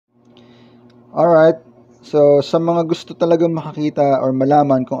Alright, so sa mga gusto talagang makakita or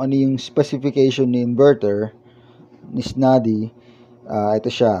malaman kung ano yung specification ni inverter, ni Snadi, ito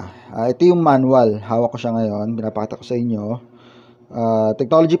siya. Ito yung manual. Hawak ko siya ngayon. Pinapakita ko sa inyo.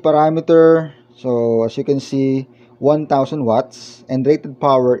 Technology parameter. So, as you can see, 1,000 watts. And rated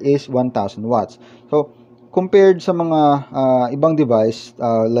power is 1,000 watts. So, compared sa mga ibang device,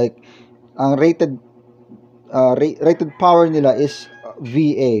 like, ang rated power nila is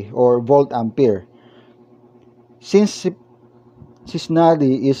VA or volt ampere. Since si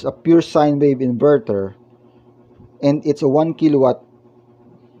Snadi is a pure sine wave inverter, and it's a 1 kilowatt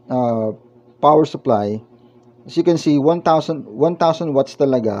power supply, as you can see, 1,000 watts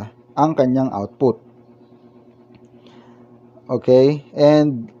talaga ang kanyang output. Okay,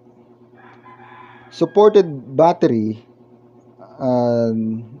 and supported battery,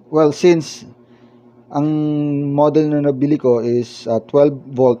 well, since ang model na nabili ko is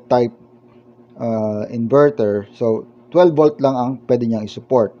 12 volt type inverter, so 12 volt lang ang pwede niyang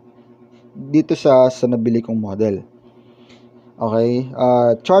i-support dito sa nabili kong model. Okay,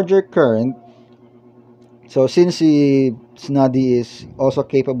 charger current. So since si Snadi is also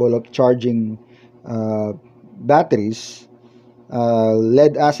capable of charging batteries,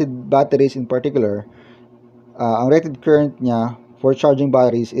 lead acid batteries in particular, ang rated current niya for charging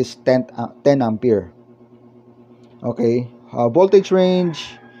batteries is 10 ampere. Okay, voltage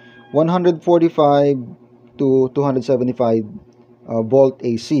range 145 to 275 volt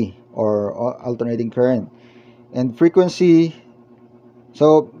AC or alternating current, and frequency.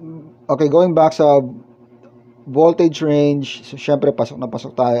 So okay, going back sa voltage range, so syempre pasok na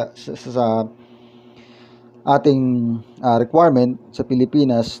pasok tayo sa ating requirement sa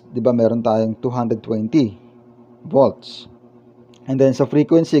Pilipinas, 'di ba? Meron tayong 220 volts. And then sa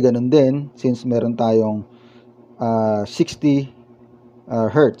frequency ganun din, since meron tayong 60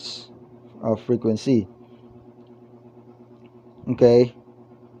 hertz of frequency. Okay?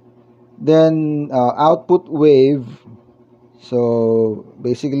 Then output wave, so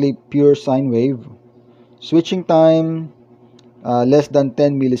basically pure sine wave. Switching time less than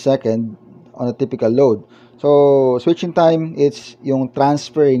 10 millisecond on a typical load. So switching time, it's yung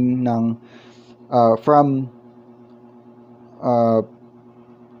transferring ng from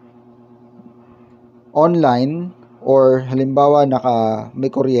online, or halimbawa may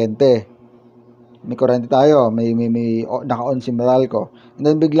kuryente tayo, may naka-on si Meralco, and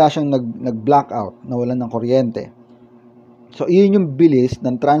then bigla siyang nag-blackout, nawalan ng kuryente. So iyon yung bilis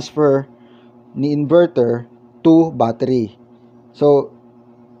ng transfer ni inverter to battery. So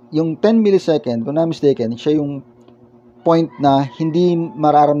yung 10 millisecond, kung not mistaken, siya yung point na hindi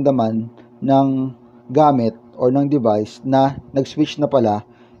mararamdaman ng gamit or ng device na nag-switch na pala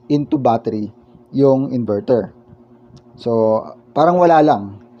into battery yung inverter. So parang wala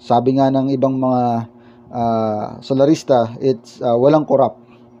lang. Sabi nga ng ibang mga solarista, it's walang corrupt.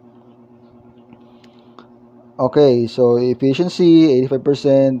 Okay, so efficiency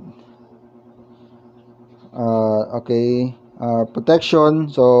 85%. Okay,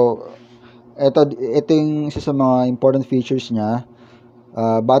 protection. So ito yung isa sa mga important features niya.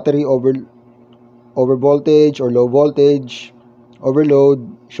 Battery over voltage or low voltage, overload,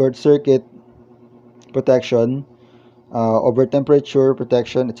 short circuit protection, over temperature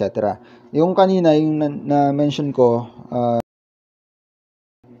protection, etc. Yung kanina, yung na-mention ko,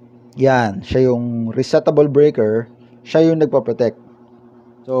 yan, siya yung resettable breaker, siya yung nagpa-protect.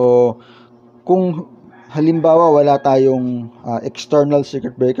 So, kung halimbawa wala tayong external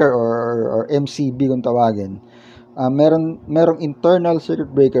circuit breaker or MCB kung tawagin, merong internal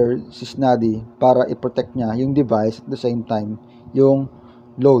circuit breaker si Snadi para i-protect niya yung device, at the same time yung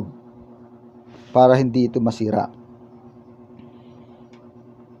load para hindi ito masira.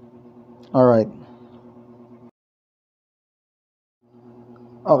 Alright.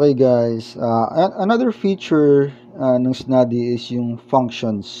 Okay guys, another feature ng Snadi is yung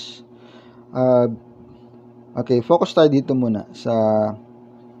functions. Okay, focus tayo dito muna sa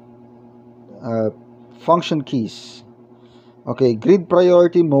function keys. Okay, grid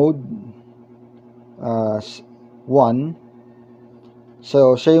priority mode 1.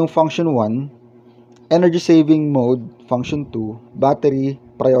 So, siya yung function 1. Energy saving mode, function 2. Battery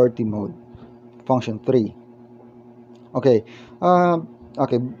priority mode, function 3. Okay,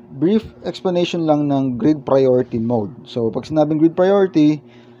 okay, brief explanation lang ng grid priority mode. So, pag sinabing grid priority,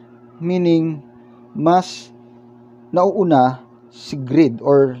 meaning mas nauuna si grid,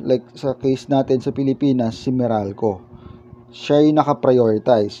 or like sa case natin sa Pilipinas, si Meralco. Siya yung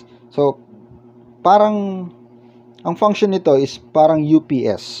naka-prioritize. So, parang ang function nito is parang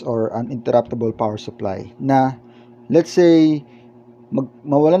UPS or uninterruptible power supply, na let's say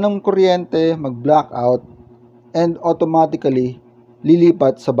mawala ng kuryente, mag-blackout, and automatically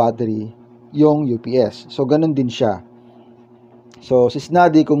lilipat sa battery yung UPS. So, ganun din siya. So, si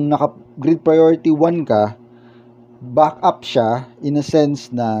Snadi, kung naka-grid priority 1 ka, backup siya in a sense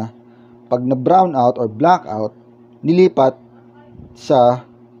na pag na-brown out or blackout, nilipat sa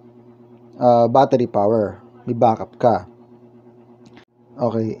battery power. May backup ka.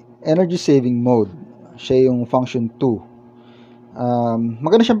 Okay, energy saving mode. Siya yung function 2.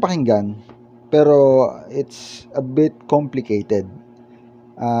 Maganda siyang pakinggan, pero it's a bit complicated.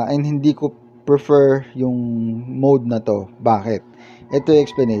 And hindi ko prefer yung mode na to. Bakit? Ito yung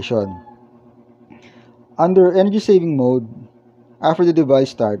explanation. Under energy saving mode, after the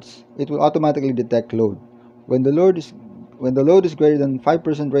device starts, it will automatically detect load. When the load is greater than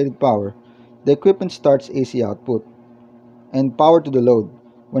 5% rated power, the equipment starts AC output and power to the load.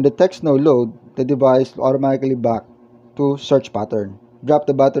 When detects no load, the device will automatically back to search pattern. Drop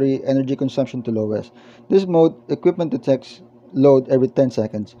the battery energy consumption to lowest. This mode, equipment detects load every 10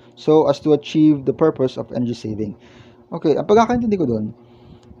 seconds so as to achieve the purpose of energy saving. Okay, ang pagkakaintindi ko doon,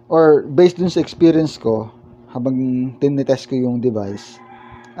 or based dun sa experience ko habang tinitest ko yung device,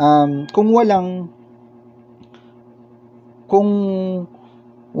 kung walang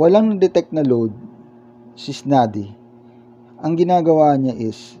detect na load si Snadi, ang ginagawa niya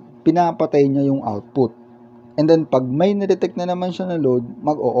is pinapatay niya yung output. And then pag may na-detect na naman siya na load,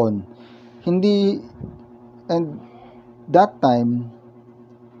 mag-o-on. And that time,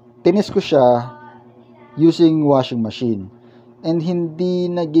 tinis ko siya using washing machine. And hindi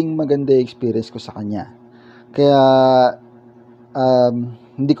naging maganda yung experience ko sa kanya. Kaya,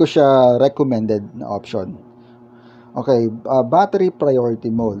 hindi ko siya recommended na option. Okay, battery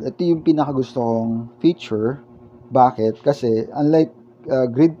priority mode. Ito yung pinakagusto kong feature. Bakit? Kasi, unlike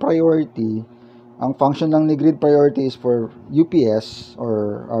grid priority, ang function lang ni grid priority is for UPS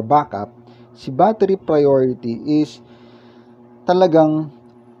or backup. Si battery priority is talagang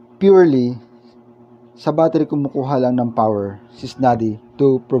purely sa battery kumukuha lang ng power si Snadi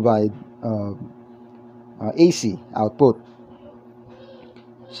to provide AC output.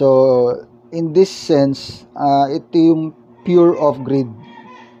 So, in this sense, ito yung pure off-grid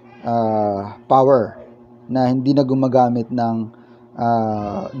power na hindi na gumagamit ng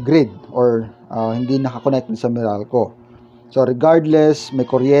grid or hindi nakakonect sa Meralco. So regardless, may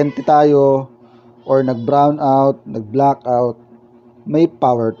kuryente tayo or nag-brown out, nag-blackout, may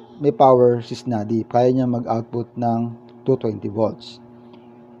power si Snadi. Kaya niya mag-output ng 220 volts.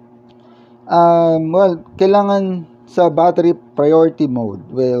 Well, kailangan sa battery priority mode,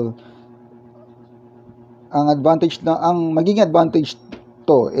 well, ang magiging advantage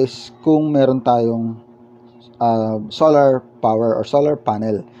to is kung meron tayong solar power or solar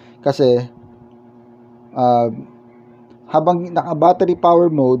panel. Kasi habang naka-battery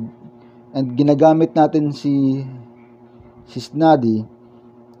power mode and ginagamit natin si Snadi,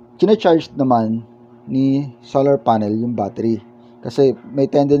 kina-charge naman ni solar panel yung battery. Kasi may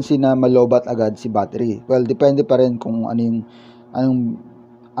tendency na malobat agad si battery. Well, depende pa rin kung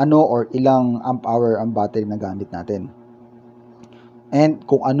ano or ilang amp hour ang battery na gamit natin. And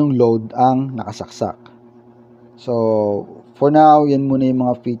kung anong load ang nakasaksak. So, for now, yan muna yung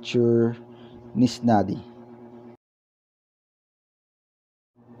mga feature ni Snadi.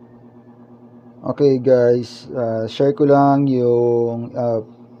 Okay guys, share ko lang yung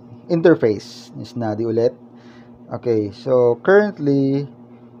interface ni Snadi ulit. Okay, so currently,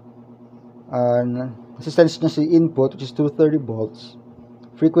 resistance niya si input, which is 230 volts.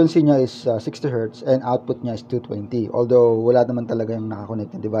 Frequency niya is 60 Hz and output niya is 220. Although, wala naman talaga yung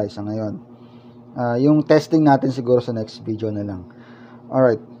nakakonect na device sa ngayon. Yung testing natin siguro sa next video na lang.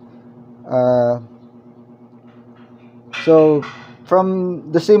 Alright. So,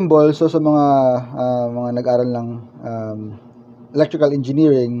 from the symbol, so sa mga nag-aral ng electrical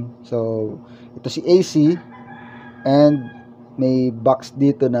engineering, so ito si AC and may box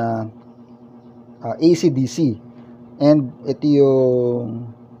dito na AC-DC. And ito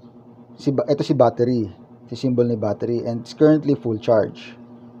si battery, si symbol ni battery, and it's currently full charge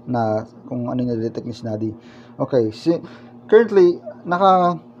na kung ano yung na-detect ni Snadi. Okay, currently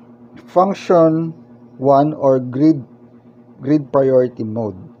naka function 1 or grid priority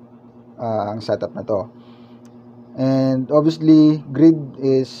mode ang setup na to. And obviously grid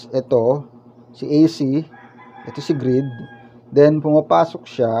is ito si AC, ito si grid, then pumapasok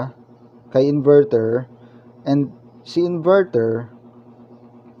siya kay inverter, and si inverter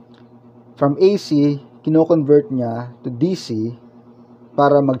from AC kino-convert niya to DC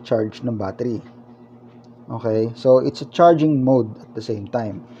para mag-charge ng battery. Okay, so it's a charging mode at the same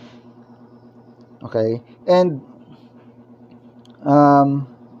time. Okay, and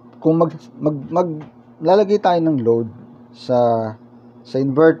kung maglalagay tayo ng load sa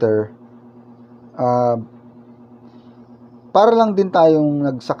inverter, para lang din tayong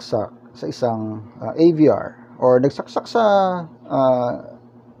nagsaksak sa isang AVR or nagsaksak sa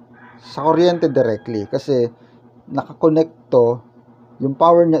kuryente directly, kasi nakakonect to, yung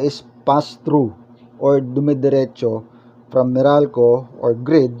power niya is pass through or dumidiretso from Meralco or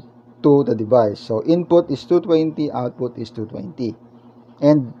grid to the device. So input is 220, output is 220,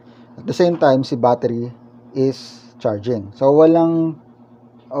 and at the same time si battery is charging. So walang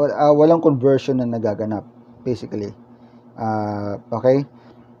conversion na nagaganap basically. Okay,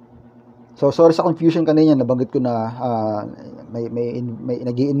 so sorry sa confusion kanina, nabanggit ko na may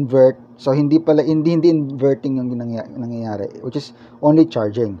nag-i-invert. So hindi inverting yung nangyayari, which is only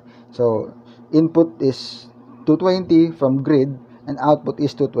charging. So input is 220 from grid and output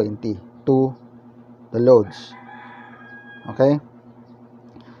is 220 to the loads. Okay?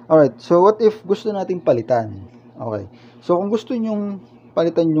 Alright, so what if gusto nating palitan? Okay, so kung gusto nyong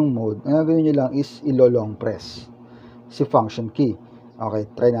palitan yung mode, ang gagawin nyo lang is ilo-long press si function key. Okay,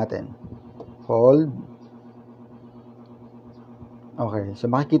 try natin. Hold. Okay, so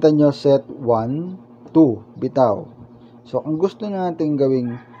makikita nyo set 1, 2, bitaw. So kung gusto natin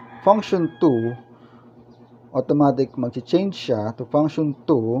gawing function 2, automatic mag-change siya to function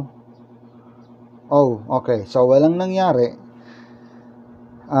 2. Oh, okay, so walang nangyari.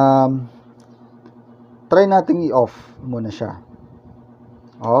 Try natin i-off muna siya.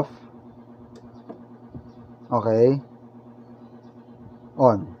 Off. Okay.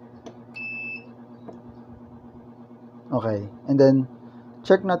 On. Okay. And then,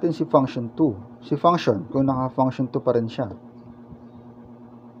 check natin si function 2. Si function, kung naka-function 2 pa rin siya.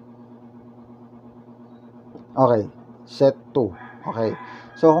 Okay. Set 2. Okay.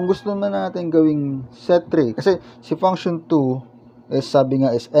 So, kung gusto naman natin gawing set 3, kasi si function 2 is, sabi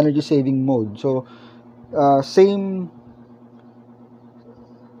nga, is energy saving mode. So, same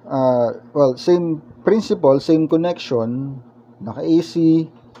principle, same connection, naka-AC,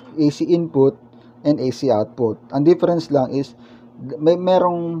 AC input, and AC output. Ang difference lang is,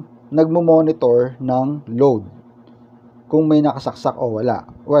 merong nagmo-monitor ng load. Kung may nakasaksak o wala.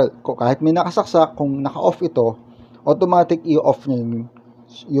 Well, kahit may nakasaksak, kung naka-off ito, automatic i-off niya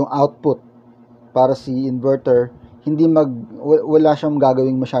yung output para si inverter, wala siyang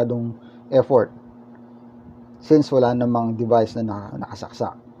gagawing masyadong effort since wala namang device na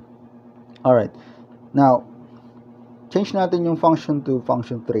nakasaksak. Alright. Now, change natin yung function to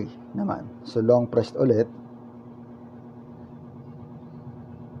function 3 naman. So, long pressed ulit.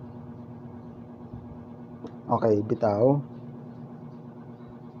 Okay, bitaw.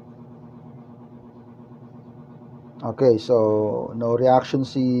 Okay, so, no reaction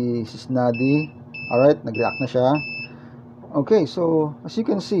si Snadi. Alright, nag-react na siya. Okay, so, as you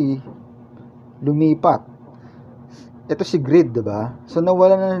can see, lumipat. Ito si grid, diba? So,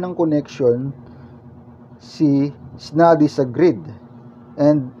 nawala na ng connection si Snadi sa grid.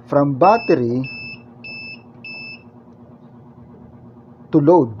 And from battery to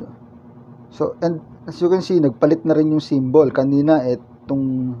load. So, and as you can see, nagpalit na rin yung symbol. Kanina,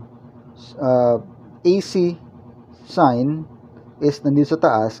 itong AC sign is nandito sa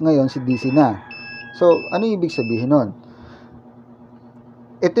taas. Ngayon, si DC na. So, ano yung ibig sabihin nun?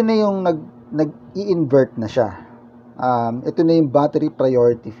 Ito na yung nag-i-invert na siya. Ito na yung battery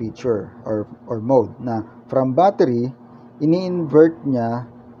priority feature or mode na from battery, ini-invert niya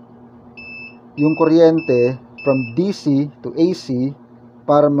yung kuryente from DC to AC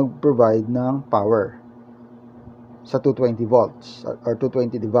para mag-provide ng power sa 220 volts or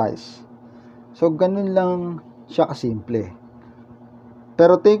 220 device. So, ganun lang siya kasimple.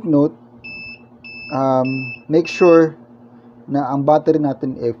 Pero take note, make sure na ang battery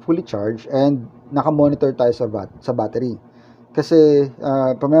natin ay fully charged and naka-monitor tayo sa battery. Kasi,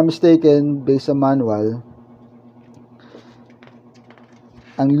 if I'm not mistaken, based sa manual,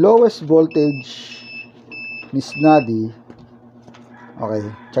 ang lowest voltage ni Snadi, okay,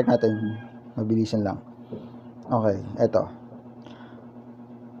 check natin, mabilisan lang. Okay, eto.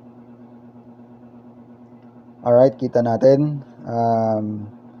 Alright, kita natin.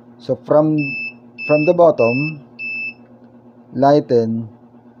 So, from the bottom, lighten,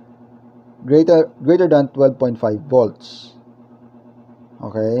 greater than 12.5 volts.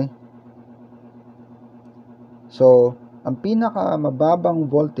 Okay? So, ang pinaka mababang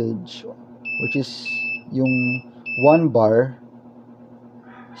voltage, which is yung 1 bar,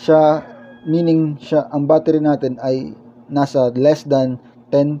 siya, meaning ang battery natin ay nasa less than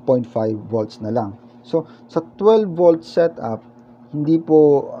 10.5 volts na lang. So, sa 12 volt setup, hindi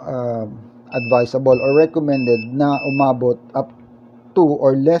po advisable or recommended na umabot up to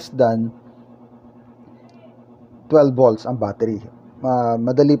or less than 12 volts ang battery,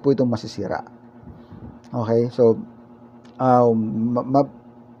 madali po itong masisira. Okay, so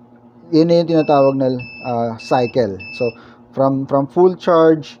yun na yung tinatawag na cycle. So from full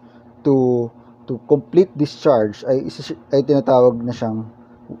charge to complete discharge ay tinatawag na siyang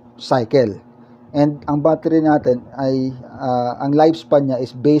cycle. And ang battery natin ay ang lifespan niya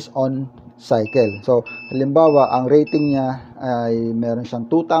is based on cycle. So halimbawa ang rating niya ay meron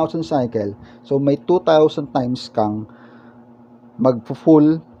siyang 2,000 cycle. So may 2,000 times kang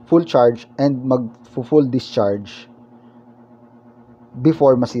full charge and full discharge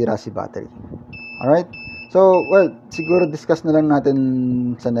before masira si battery. Alright? So, well, siguro discuss na lang natin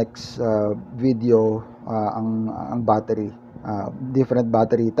sa next video ang battery. Different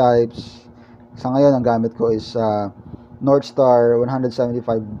battery types. Sa ngayon, ang gamit ko is Northstar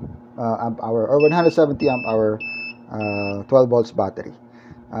 175 amp hour or 170 amp hour 12 volts battery.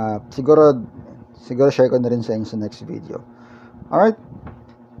 Siguro share ko na rin sa inyo sa next video. Alright?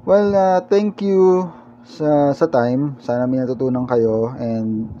 Well, thank you sa time. Sana may natutunan kayo,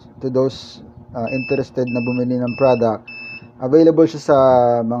 and to those interested na bumili ng product, available siya sa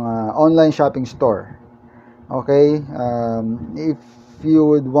mga online shopping store. Okay? If you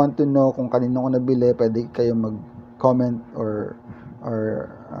would want to know kung kanino ko nabili, pwede kayo mag-comment or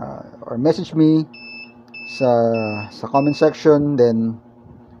message me sa comment section, then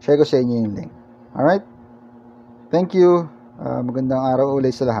share ko sa inyo yung link. Alright? Thank you. Magandang araw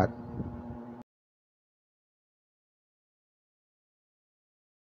ulit sa lahat.